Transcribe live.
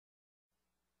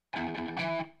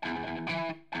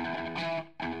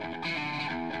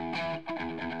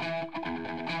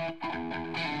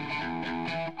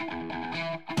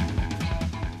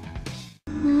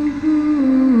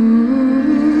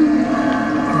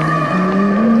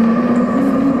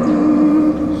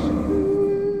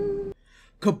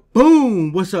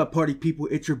Kaboom! What's up, party people?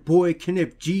 It's your boy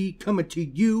Kenneth G coming to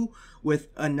you with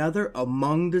another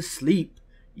Among the Sleep.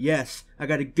 Yes, I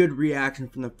got a good reaction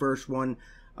from the first one.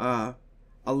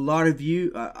 A lot of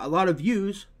views,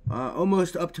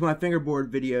 almost up to my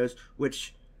fingerboard videos,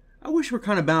 which I wish were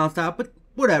kind of balanced out, but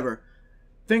whatever.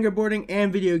 Fingerboarding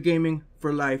and video gaming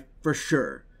for life, for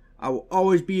sure. I will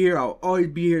always be here. I'll always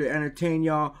be here to entertain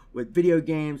y'all with video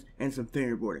games and some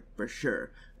fingerboarding, for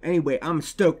sure. Anyway, I'm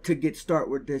stoked to get started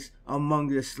with this Among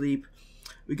the Sleep.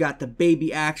 We got the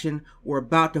baby action. We're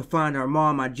about to find our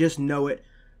mom. I just know it.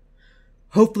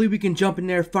 Hopefully we can jump in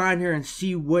there, find her, and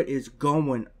see what is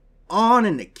going on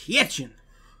in the kitchen.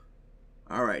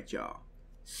 Alright, y'all.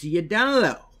 See you down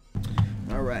low.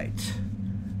 Alright.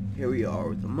 Here we are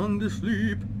with Among the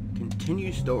Sleep.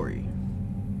 Continue story.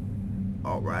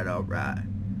 Alright, alright.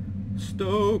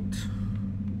 Stoked.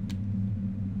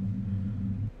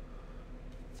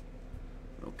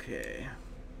 Okay.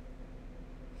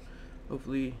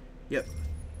 Hopefully, yep.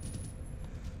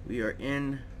 We are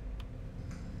in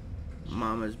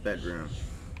Mama's bedroom.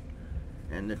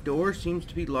 And the door seems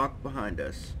to be locked behind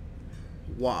us.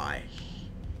 Why?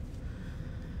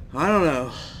 I don't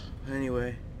know.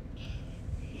 Anyway.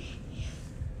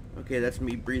 Okay, that's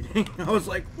me breathing. I was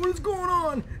like, what is going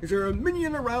on? Is there a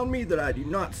minion around me that I do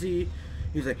not see?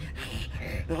 He's like,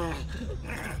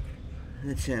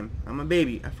 it's him. I'm a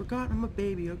baby. I forgot I'm a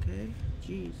baby, okay?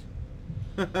 Jeez.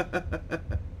 Alright.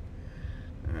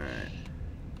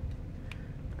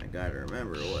 I gotta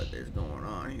remember what is going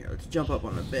on here. Let's jump up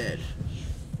on the bed.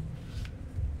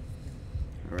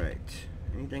 Alright.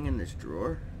 Anything in this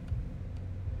drawer?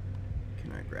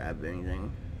 Can I grab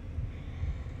anything?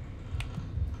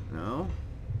 No?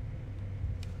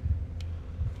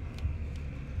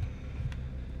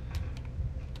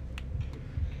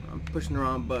 I'm pushing the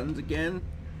wrong buttons again.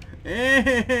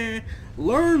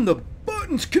 Learn the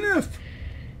buttons, Kniff!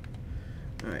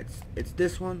 Alright, it's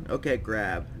this one. Okay,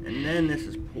 grab. And then this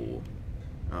is pull.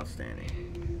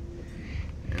 Outstanding.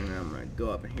 And then I'm going to go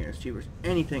up in here and see if there's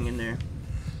anything in there.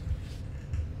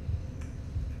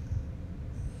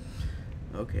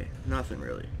 Okay, nothing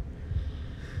really.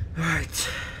 Alright,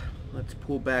 let's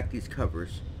pull back these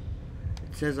covers.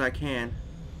 It says I can.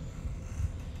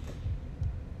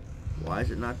 Why is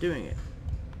it not doing it?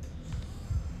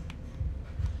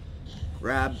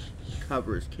 Grab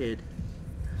covers, kid.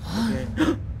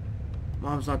 Okay.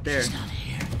 Mom's not there. She's not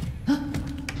here.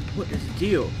 What is the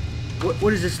deal?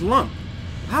 What is this lump?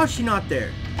 How is she not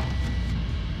there?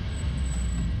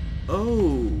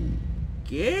 Oh,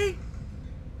 okay.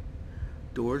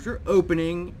 Doors are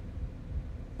opening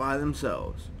by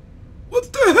themselves.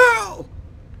 What the hell?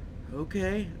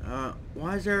 Okay.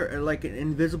 Why is there like an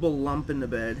invisible lump in the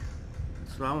bed?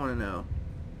 That's what I want to know.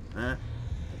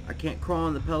 I can't crawl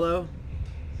on the pillow.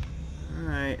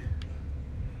 Alright.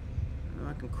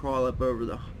 I can crawl up over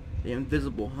the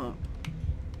invisible hump.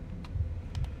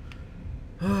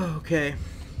 Okay.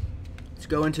 Let's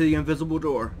go into the invisible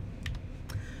door.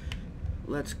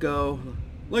 Let's go.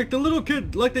 Like the little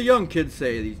kid, like the young kids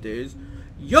say these days.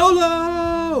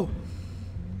 YOLO!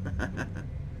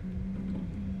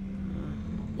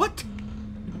 What?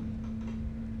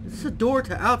 Is this a door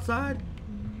to outside?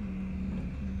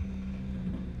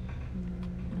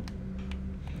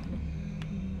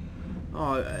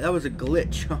 Oh, that was a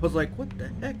glitch. I was like, what the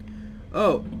heck?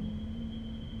 Oh.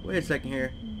 Wait a second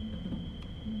here.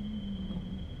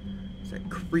 It's that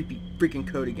creepy freaking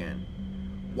coat again.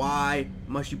 Why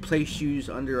must you place shoes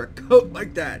under a coat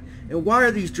like that? And why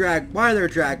are there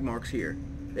drag marks here?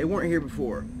 They weren't here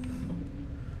before.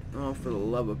 Oh, for the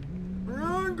love of...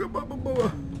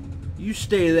 You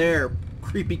stay there,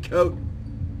 creepy coat.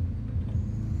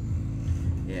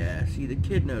 Yeah, see, the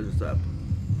kid knows what's up.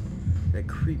 That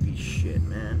creepy shit,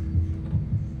 man.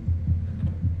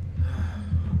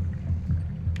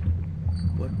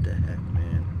 What the heck,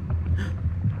 man?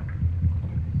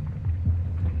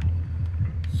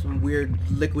 Some weird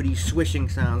liquidy swishing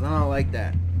sounds. I don't like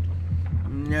that.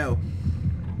 No.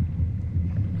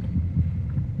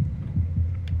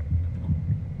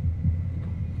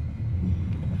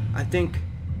 I think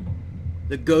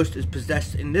the ghost is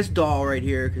possessed in this doll right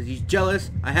here because he's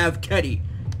jealous. I have Teddy.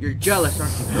 You're jealous,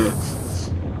 aren't you?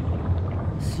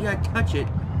 See, I touch it,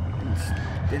 and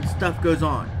then stuff goes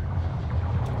on.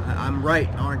 I'm right,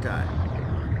 aren't I?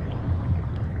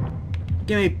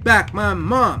 Give me back my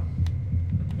mom!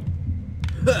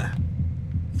 Huh.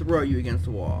 Throw you against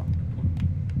the wall.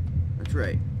 That's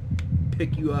right.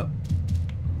 Pick you up.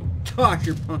 Toss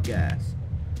your punk ass.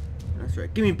 That's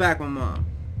right. Give me back my mom,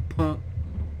 punk.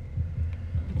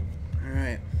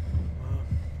 Alright.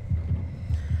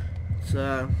 Well,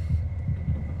 let's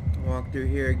walk through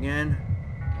here again.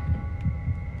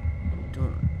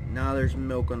 Now there's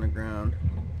milk on the ground.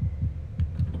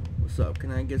 What's up?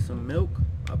 Can I get some milk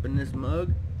up in this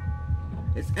mug?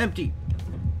 It's empty.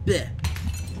 Blech.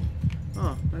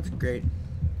 Oh, that's great.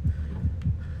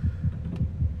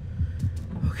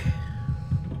 Okay.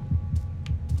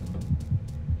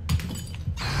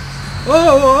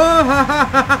 Oh!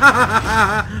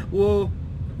 Whoa.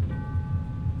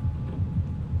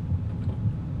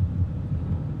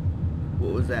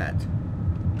 What was that?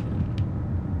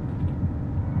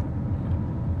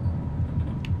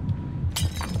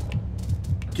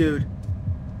 Dude.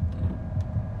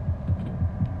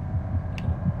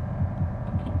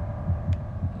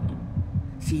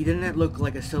 See, doesn't that look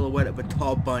like a silhouette of a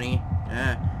tall bunny?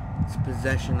 It's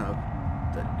possession of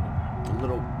the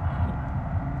little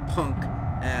punk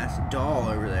ass doll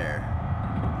over there.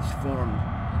 He's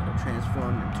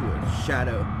transformed into a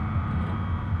shadow.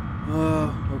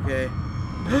 Oh, okay.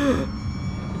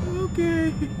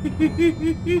 Okay.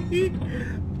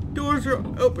 Doors are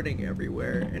opening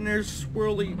everywhere, and there's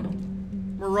swirly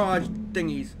mirage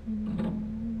thingies.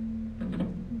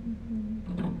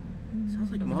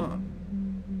 Sounds like Mom.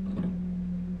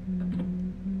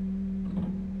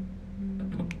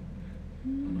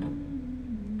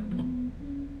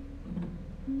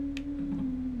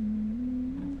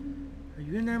 Are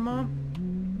you in there, Mom?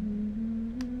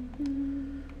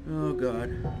 Oh, God.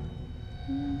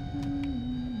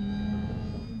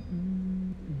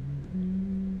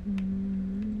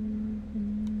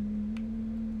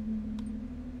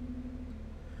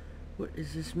 What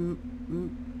is this? What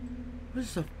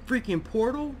is this, a freaking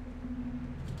portal?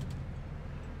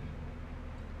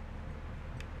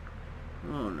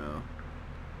 Oh no.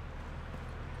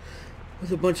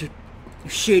 There's a bunch of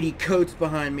shady coats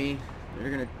behind me.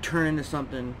 They're gonna turn into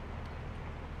something.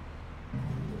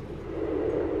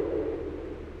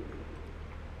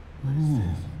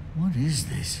 What is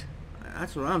this?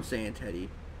 That's what I'm saying, Teddy.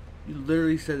 You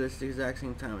literally said this the exact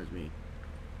same time as me.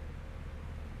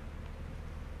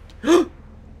 It's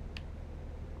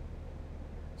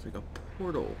like a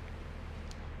portal.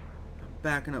 I'm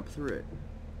backing up through it.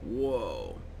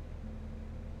 Whoa.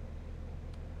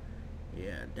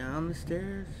 Yeah, down the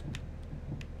stairs.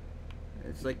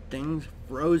 It's like things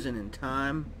frozen in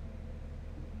time.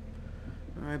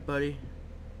 Alright, buddy.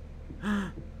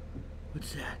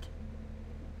 What's that?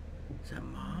 Is that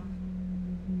Mom?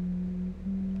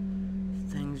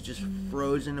 Things just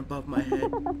frozen above my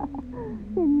head.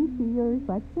 Can you see your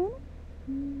reflection?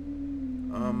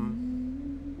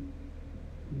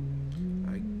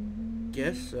 I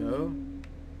guess so.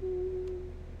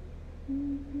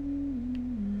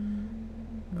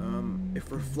 If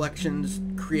reflections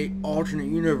create alternate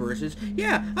universes,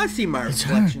 yeah, I see my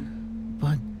reflection.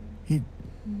 Her, but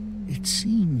it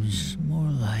seems more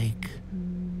like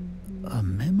a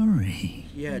memory.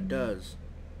 Yeah, it does.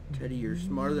 Teddy, you're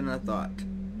smarter than I thought.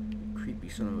 Creepy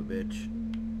son of a bitch.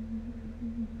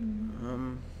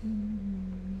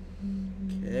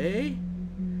 Okay.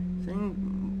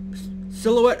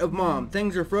 Silhouette of Mom.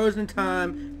 Things are frozen in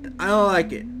time. I don't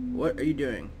like it. What are you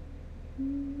doing?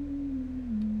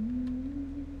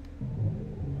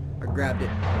 I grabbed it.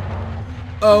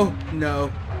 Oh,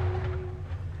 no.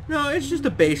 No, it's just a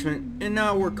basement, and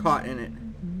now we're caught in it.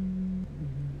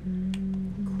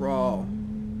 Crawl.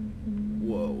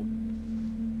 Whoa.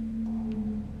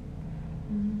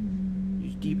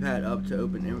 Use D-pad up to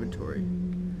open inventory.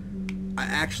 I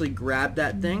actually grabbed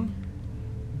that thing.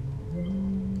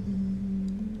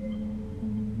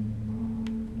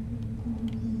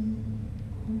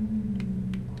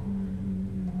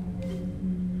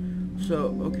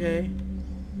 So, okay.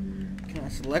 Can I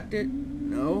select it?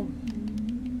 No.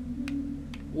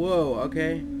 Whoa,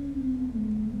 okay.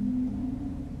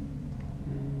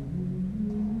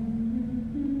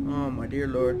 Oh my dear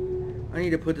Lord. I need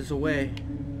to put this away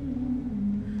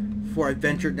before I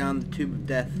venture down the tube of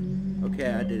death.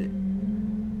 Okay, I did it.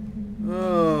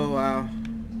 Oh, wow.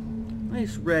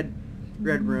 Nice red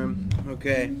room.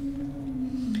 Okay.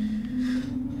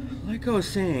 Like I was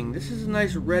saying, this is a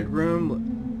nice red room.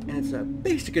 And it's a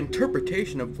basic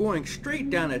interpretation of going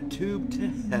straight down a tube to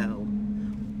hell.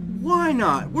 Why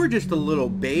not? We're just a little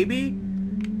baby.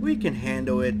 We can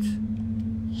handle it.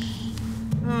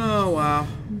 Oh, wow.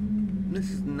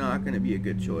 This is not going to be a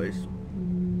good choice.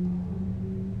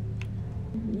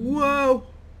 Whoa!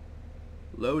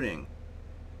 Loading.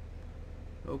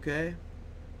 Okay.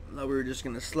 No, we were just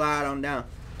gonna slide on down.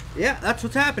 Yeah, that's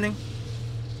what's happening.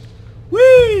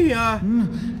 Whee! Are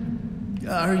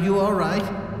you all right?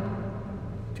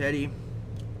 Teddy,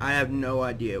 I have no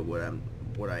idea what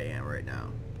I am right now.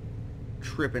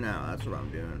 Tripping out, that's what I'm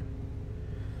doing.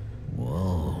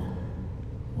 Whoa.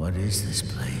 What is this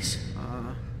place?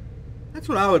 That's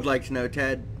what I would like to know,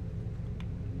 Ted.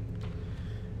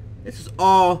 This is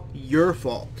all your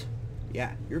fault.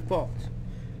 Yeah, your fault.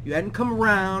 You hadn't come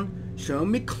around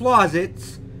showing me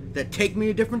closets that take me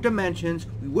to different dimensions.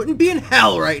 We wouldn't be in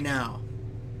hell right now.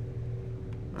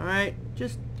 Alright?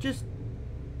 Just,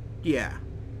 yeah.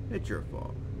 It's your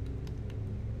fault.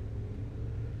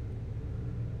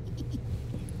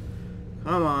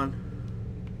 Come on.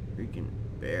 Freaking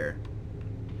bear.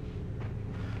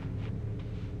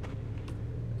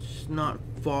 Just not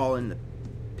fall in the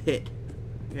pit.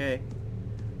 Okay.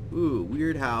 Ooh,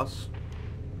 weird house.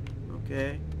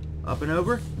 Okay. Up and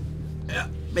over. Yeah.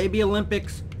 Baby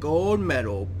Olympics. Gold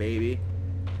medal, baby.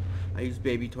 I use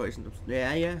baby toys and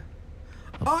yeah.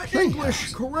 I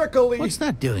English correctly. What's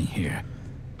that doing here?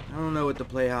 I don't know what the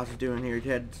playhouse is doing here,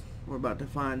 Ted. We're about to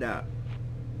find out.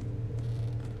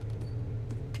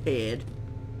 Ted.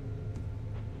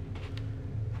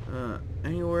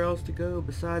 Anywhere else to go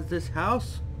besides this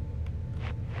house?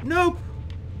 Nope.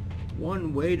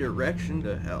 One-way direction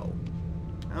to hell.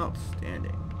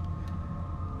 Outstanding.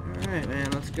 Alright, man,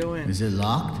 let's go in. Is it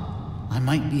locked? I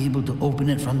might be able to open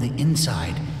it from the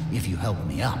inside if you help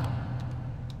me up.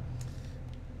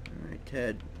 Alright,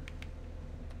 Ted.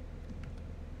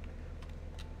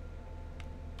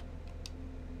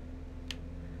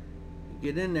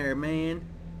 Get in there, man.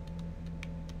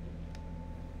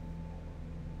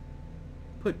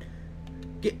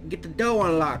 Get the door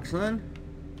unlocked, son.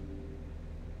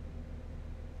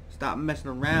 Stop messing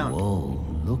around. Whoa,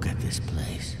 look at this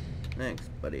place. Thanks,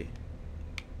 buddy.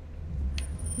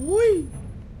 Whee!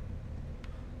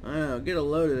 I don't know, get a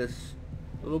load of this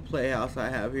little playhouse I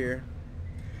have here.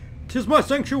 'Tis my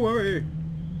sanctuary!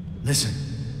 Listen.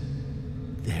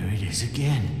 There it is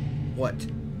again. What?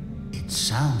 It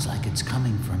sounds like it's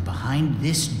coming from behind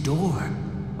this door.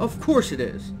 Of course it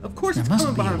is. Of course There it's must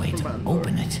coming be a behind way from to behind the door.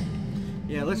 open it.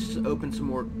 Yeah, let's just open some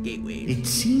more gateways. It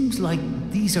seems like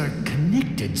these are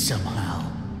connected somehow.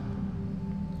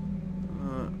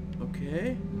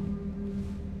 Okay.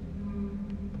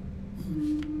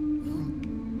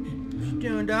 What you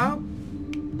doing, dog?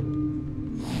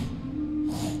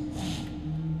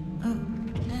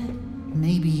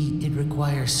 Maybe it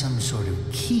requires some sort of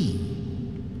key.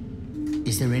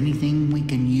 Is there anything we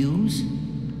can use?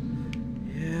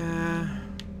 Yeah.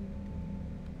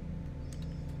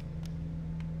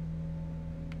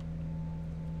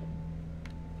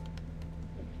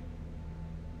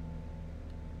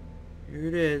 Here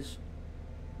it is.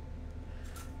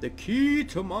 The key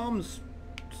to Mom's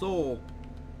soul.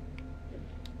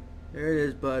 There it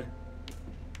is, bud.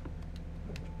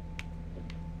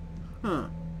 Huh.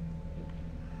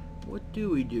 What do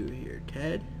we do here,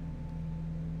 Ted?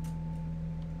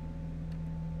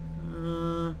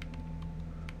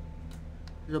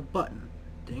 There's a button,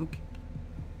 I think.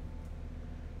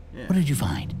 Yeah. What did you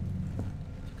find?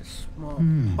 A small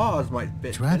paws might fit.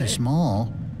 It's rather in it.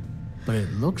 small, but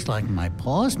it looks like my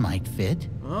paws might fit.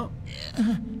 Well,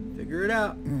 figure it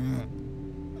out.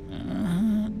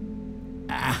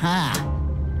 Aha!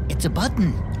 It's a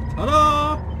button.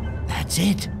 Ta-da! That's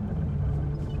it.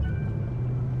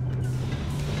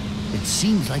 It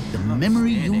seems like the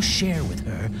memory you share with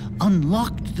her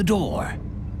unlocked the door.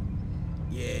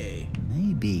 Yay.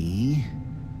 Maybe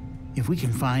if we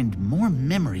can find more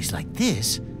memories like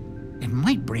this, it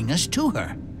might bring us to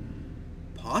her.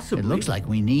 Possibly. It looks like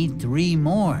we need 3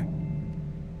 more.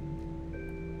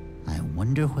 I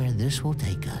wonder where this will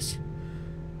take us.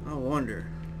 I wonder.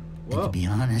 And to Well, be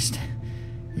honest,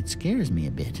 it scares me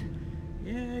a bit.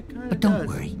 yeah, it kind of But does. don't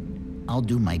worry. I'll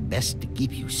do my best to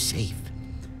keep you safe.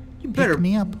 You better, Pick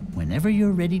me up whenever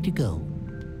you're ready to go.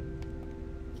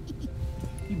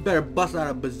 you better bust out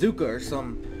a bazooka or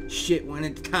some shit when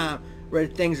it's time, where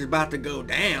things are about to go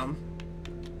down.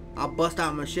 I'll bust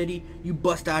out my machete. You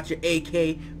bust out your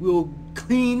AK. We'll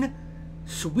clean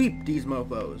sweep these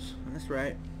mofos. That's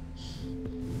right.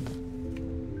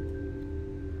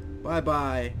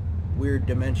 Bye-bye, weird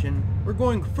dimension. We're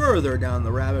going further down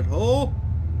the rabbit hole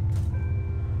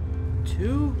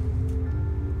to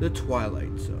the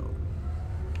Twilight Zone.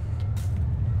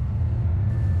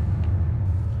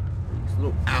 These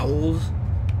little owls.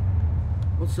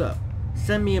 What's up?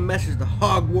 Send me a message to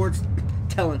Hogwarts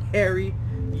telling Harry,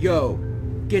 yo,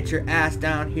 get your ass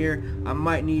down here. I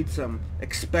might need some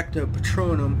Expecto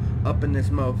Patronum up in this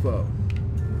mofo.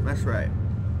 That's right.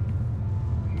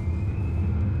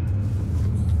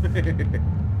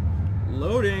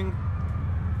 Loading.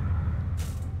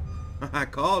 I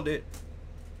called it.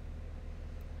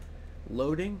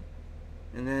 Loading.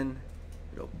 And then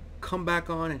it'll come back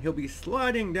on and he'll be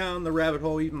sliding down the rabbit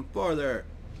hole even farther.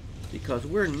 Because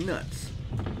we're nuts.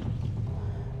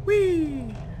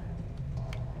 Whee!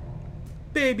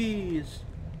 Babies!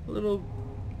 A little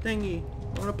thingy.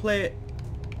 I wanna play it.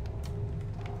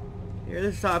 Here,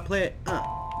 this is how I play it.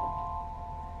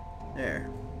 There.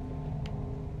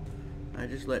 I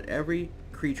just let every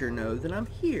creature know that I'm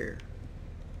here.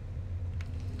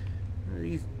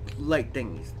 These light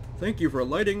thingies. Thank you for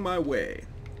lighting my way.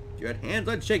 If you had hands,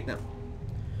 I'd shake them.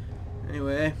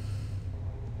 Anyway.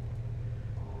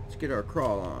 Let's get our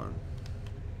crawl on.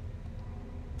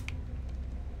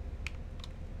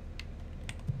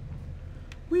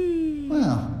 Whee!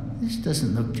 Well, this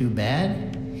doesn't look too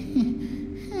bad.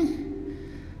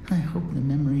 I hope the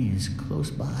memory is close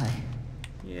by.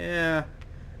 Yeah,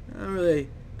 I don't really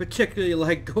particularly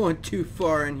like going too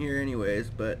far in here anyways,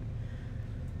 but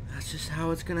that's just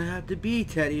how it's gonna have to be,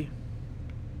 Teddy.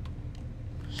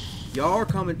 Y'all are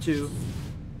coming too.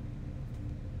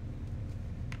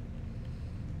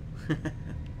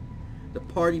 The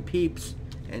party peeps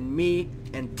and me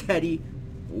and Teddy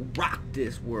will rock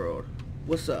this world.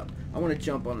 What's up? I want to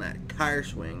jump on that tire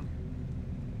swing.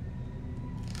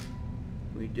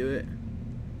 Can we do it?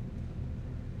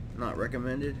 Not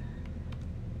recommended.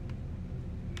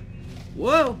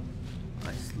 Whoa!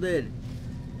 I slid.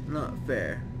 Not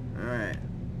fair. Alright.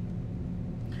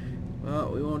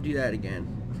 Well, we won't do that again.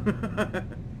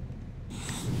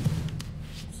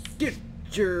 Get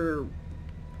your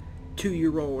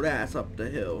 2-year-old ass up the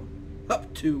hill.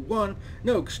 Up to one.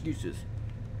 No excuses.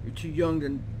 You're too young to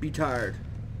be tired.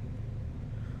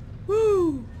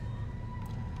 Woo!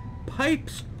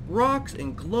 Pipes, rocks,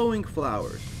 and glowing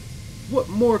flowers. What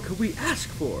more could we ask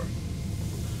for?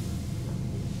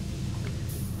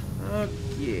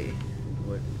 Okay.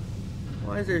 What?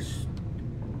 Why is there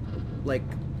like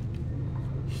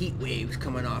heat waves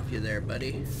coming off you there,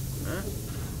 buddy? Huh?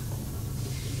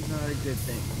 Not a good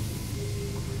thing.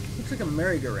 Looks like a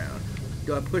merry-go-round.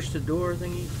 Do I push the door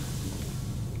thingy?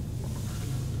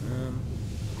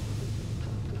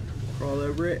 Crawl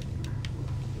over it.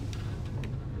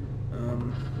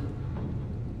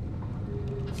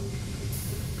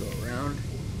 Go around.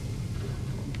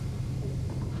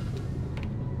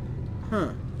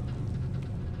 Huh.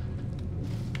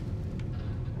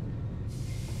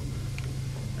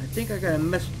 I think I gotta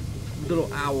mess with the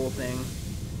little owl thing.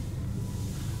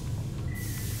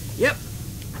 Yep.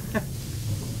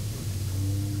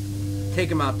 Take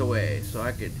him out the way so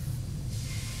I could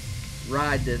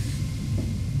ride this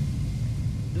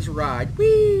ride.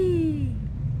 Whee!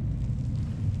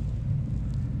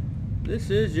 This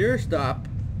is your stop.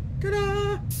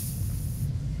 Ta-da!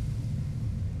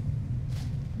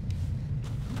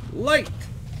 Light!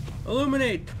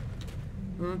 Illuminate!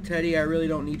 Oh, Teddy, I really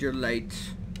don't need your lights.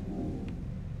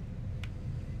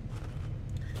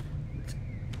 Let's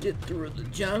get through the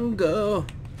jungle.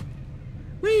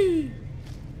 Whee!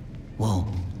 Whoa,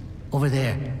 over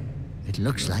there. It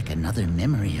looks like another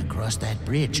memory across that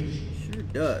bridge. Sure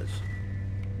does.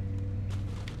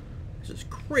 This is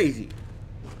crazy.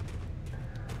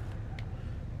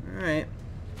 Alright,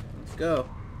 let's go.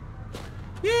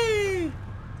 Yay!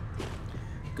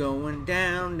 Going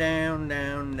down, down,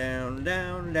 down, down,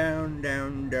 down, down,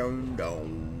 down, down,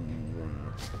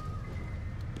 down.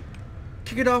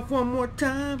 Kick it off one more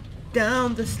time.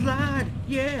 Down the slide,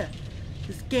 yeah.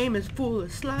 This game is full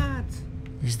of slides.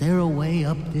 Is there a way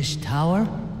up this tower?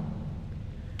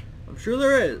 I'm sure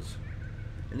there is.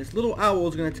 And this little owl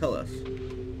is going to tell us.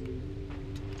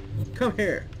 Come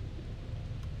here.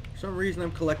 For some reason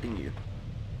I'm collecting you.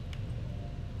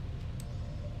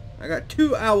 I got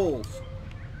 2 owls.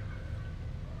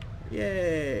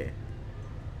 Yay. I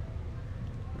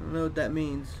don't know what that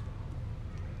means.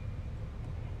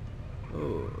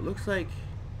 Oh, it looks like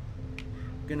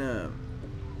I'm gonna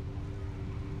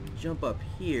jump up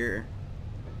here.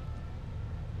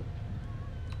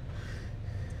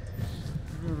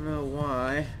 I don't know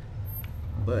why,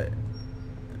 but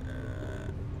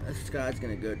this guy's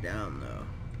gonna go down though.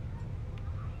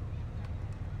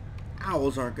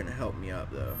 Owls aren't gonna help me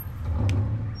up though.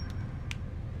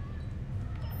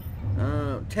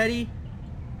 Teddy?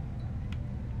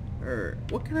 Or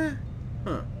what can I?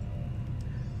 Huh.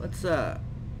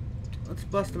 Let's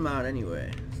bust them out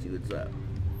anyway. See what's up.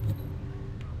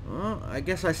 Well, I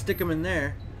guess I stick them in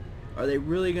there. Are they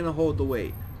really gonna hold the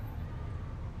weight?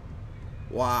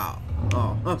 Wow.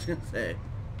 Oh, I was gonna say.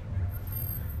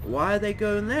 Why are they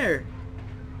going there?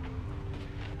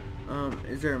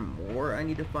 Is there more I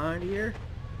need to find here?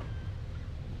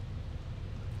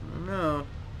 know.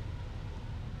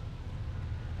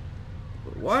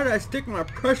 But why did I stick my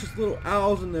precious little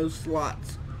owls in those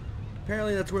slots?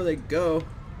 Apparently that's where they go.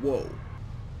 Whoa.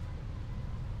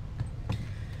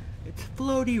 It's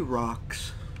floaty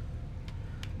rocks.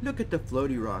 Look at the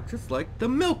floaty rocks. It's like the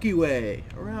Milky Way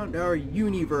around our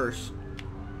universe.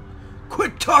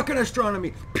 Quit talking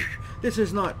astronomy. This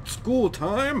is not school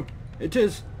time. It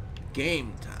is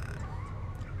game time.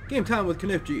 Game time with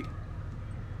Kniff G.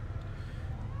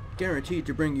 Guaranteed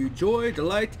to bring you joy,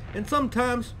 delight, and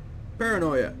sometimes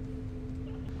paranoia.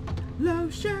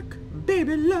 Love Shack,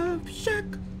 baby, Love Shack.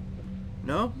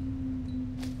 No?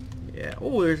 Yeah.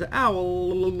 Oh, there's an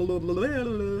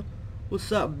owl.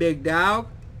 What's up, big dog?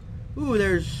 Ooh,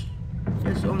 there's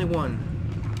only one.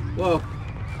 Whoa.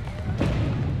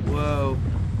 Whoa.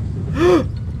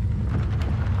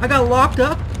 I got locked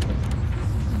up?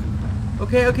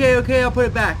 Okay, okay, okay, I'll put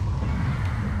it back.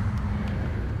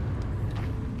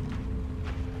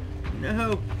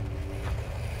 No.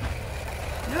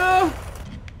 No!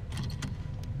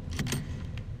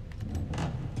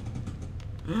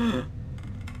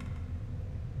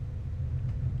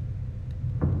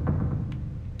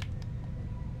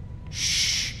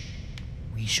 Shh.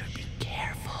 We should be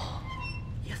careful.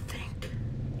 You think?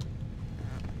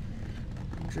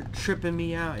 You're tripping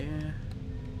me out, yeah.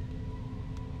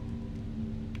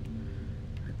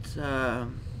 It's, I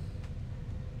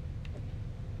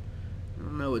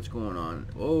don't know what's going on.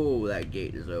 Oh, that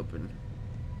gate is open.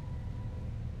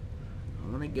 I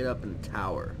want to get up in the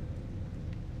tower.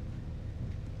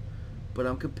 But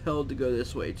I'm compelled to go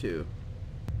this way, too.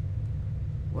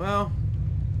 Well,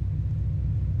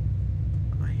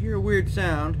 I hear a weird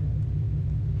sound.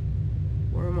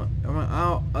 Where are my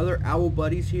other owl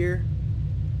buddies here?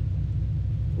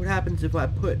 What happens if I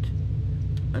put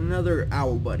another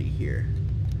owl buddy here?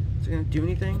 Is it gonna do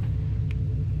anything?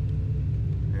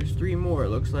 There's 3 more, it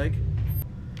looks like.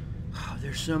 Oh,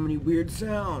 there's so many weird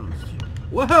sounds.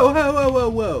 Whoa, whoa, whoa, whoa,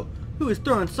 whoa! Who is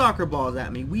throwing soccer balls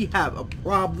at me? We have a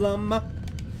problem.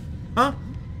 Huh?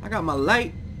 I got my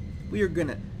light. We are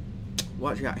gonna...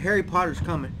 Watch out. Harry Potter's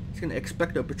coming. He's gonna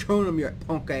Expecto Patronum your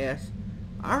punk ass.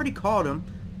 I already called him.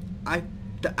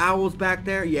 The owl's back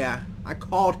there? Yeah. I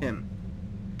called him.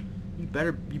 You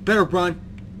better run.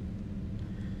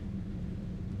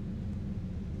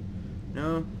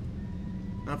 No?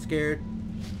 Not scared?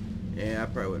 Yeah, I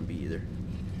probably wouldn't be either.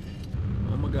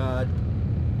 Oh my god.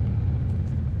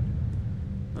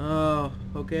 Oh,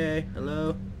 okay.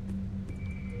 Hello?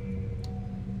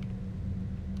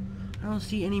 I don't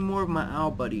see any more of my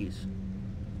owl buddies.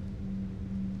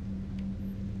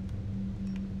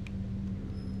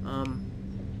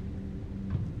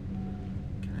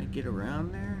 Can I get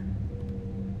around there?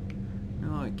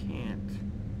 No, I can't.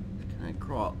 Can I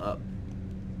crawl up?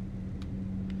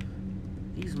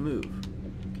 These move.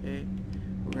 Okay.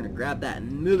 We're gonna grab that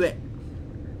and move it.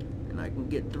 And I can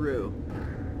get through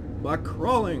by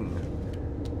crawling.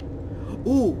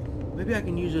 Ooh, maybe I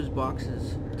can use those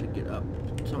boxes to get up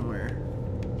somewhere.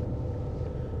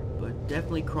 But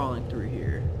definitely crawling through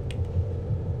here.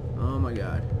 Oh my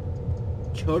god.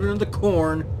 Children of the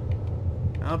Corn.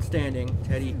 Outstanding.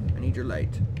 Teddy, I need your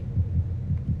light.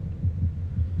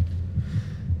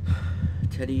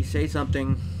 Teddy, say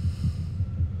something.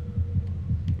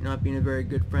 You're not being a very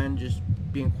good friend, just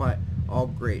being quiet. All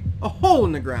great. A hole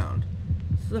in the ground.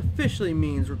 This officially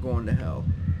means we're going to hell.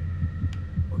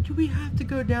 Or do we have to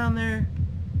go down there?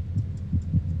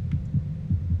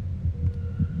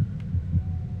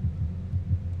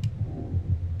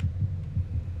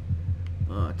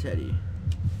 Oh, Teddy.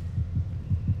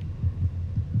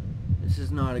 This is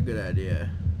not a good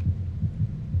idea.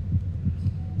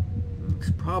 It's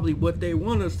probably what they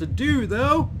want us to do,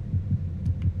 though.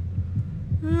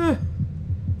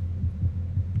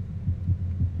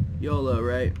 YOLO,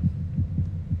 right?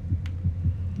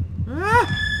 Ah!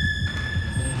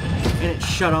 And it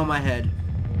shut on my head.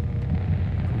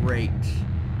 Great.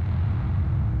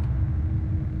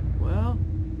 Well,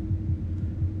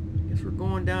 I guess we're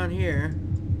going down here.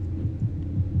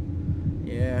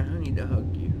 Yeah, I need to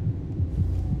hug you.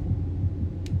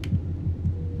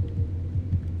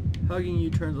 Hugging you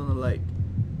turns on the light.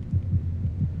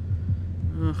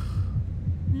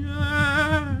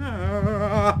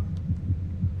 Yeah.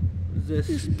 What is this?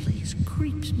 This place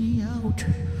creeps me out.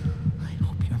 I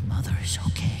hope your mother is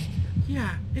okay.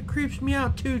 Yeah, it creeps me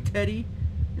out too, Teddy.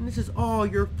 And this is all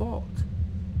your fault.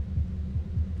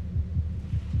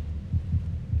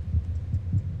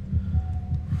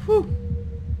 Whew.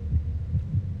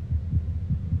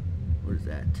 What is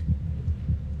that?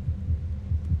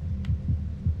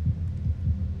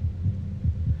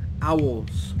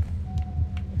 Owls.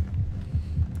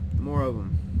 more of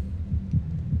them.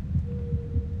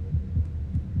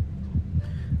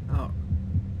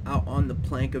 Out on the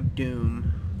plank of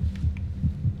doom.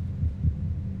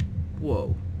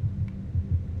 Whoa.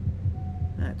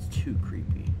 That's too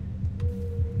creepy.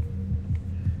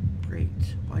 Great.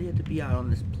 Why do you have to be out on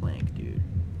this plank, dude?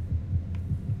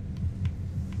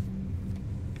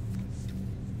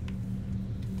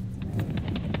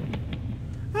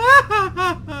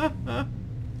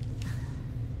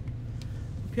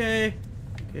 Okay.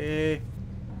 Okay.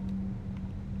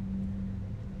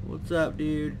 What's up,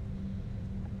 dude?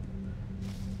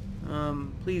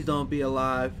 Please don't be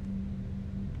alive.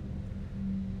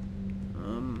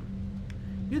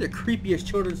 You're the creepiest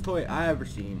children's toy I've ever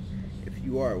seen, if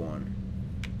you are one.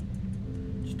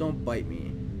 Just don't bite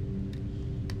me.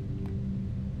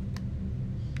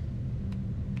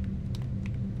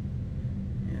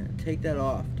 Yeah, take that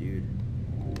off, dude.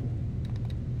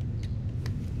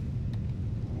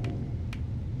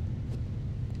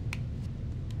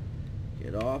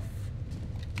 Get off.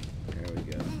 There we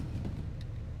go.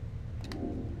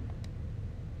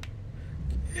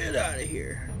 Get out of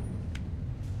here.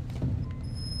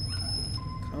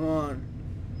 Come on.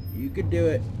 You can do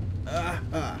it.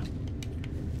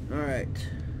 Alright.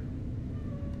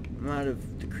 I'm out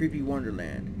of the creepy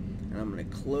wonderland. And I'm going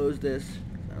to close this.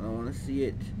 I don't want to see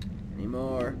it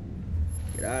anymore.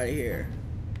 Get out of here.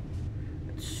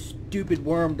 That stupid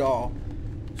worm doll.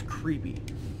 It's creepy.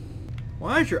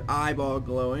 Why is your eyeball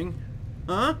glowing?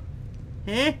 Huh?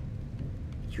 Huh?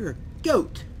 You're a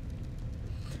goat.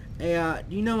 Hey,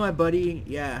 do you know my buddy?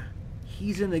 Yeah.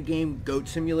 He's in the game Goat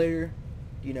Simulator.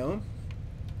 Do you know him?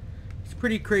 He's a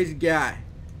pretty crazy guy.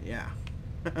 Yeah.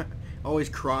 Always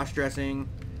cross-dressing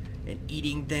and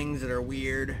eating things that are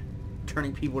weird.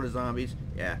 Turning people to zombies.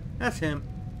 Yeah, that's him.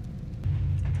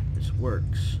 This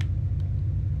works.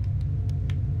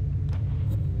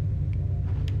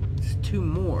 It's two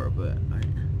more, but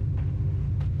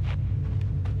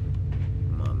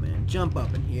come on, man. Jump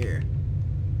up in here.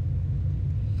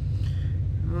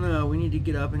 I don't know. We need to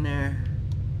get up in there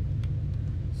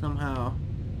somehow.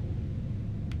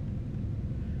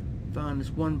 Found this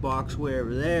one box way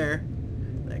over there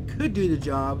that could do the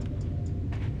job.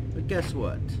 But guess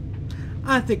what?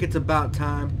 I think it's about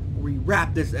time we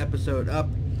wrap this episode up.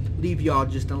 Leave y'all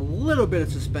just a little bit of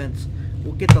suspense.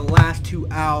 We'll get the last two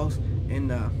owls in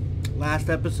the last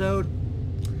episode.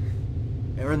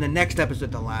 Or in the next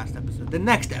episode, the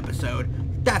next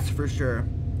episode. That's for sure.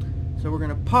 So we're going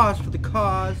to pause for the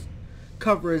cause,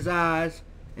 cover his eyes,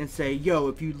 and say, yo,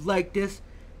 if you like this,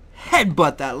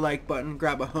 headbutt that like button,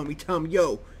 grab a homie, tell him,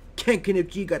 yo, Ken Kniff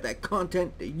G got that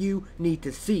content that you need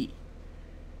to see.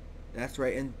 That's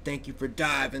right, and thank you for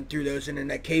diving through those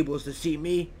internet cables to see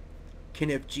me,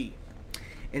 Kniff G.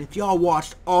 And if y'all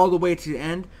watched all the way to the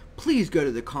end, please go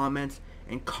to the comments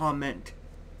and comment,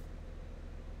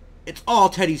 it's all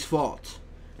Teddy's fault.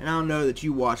 And I'll know that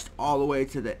you watched all the way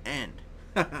to the end.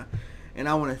 And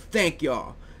I want to thank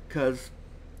y'all, because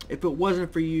if it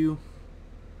wasn't for you,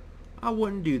 I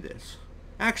wouldn't do this.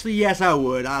 Actually, yes, I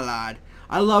would. I lied.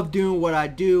 I love doing what I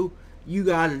do. You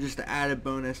guys are just an added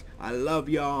bonus. I love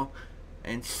y'all,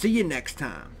 and see you next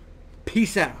time.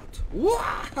 Peace out.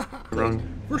 Wrong.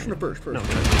 First and the first. No, F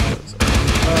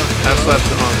left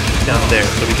on down there,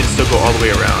 so we can still go all the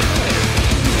way around.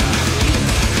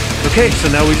 Okay, so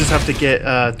now we just have to get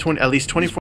at least 24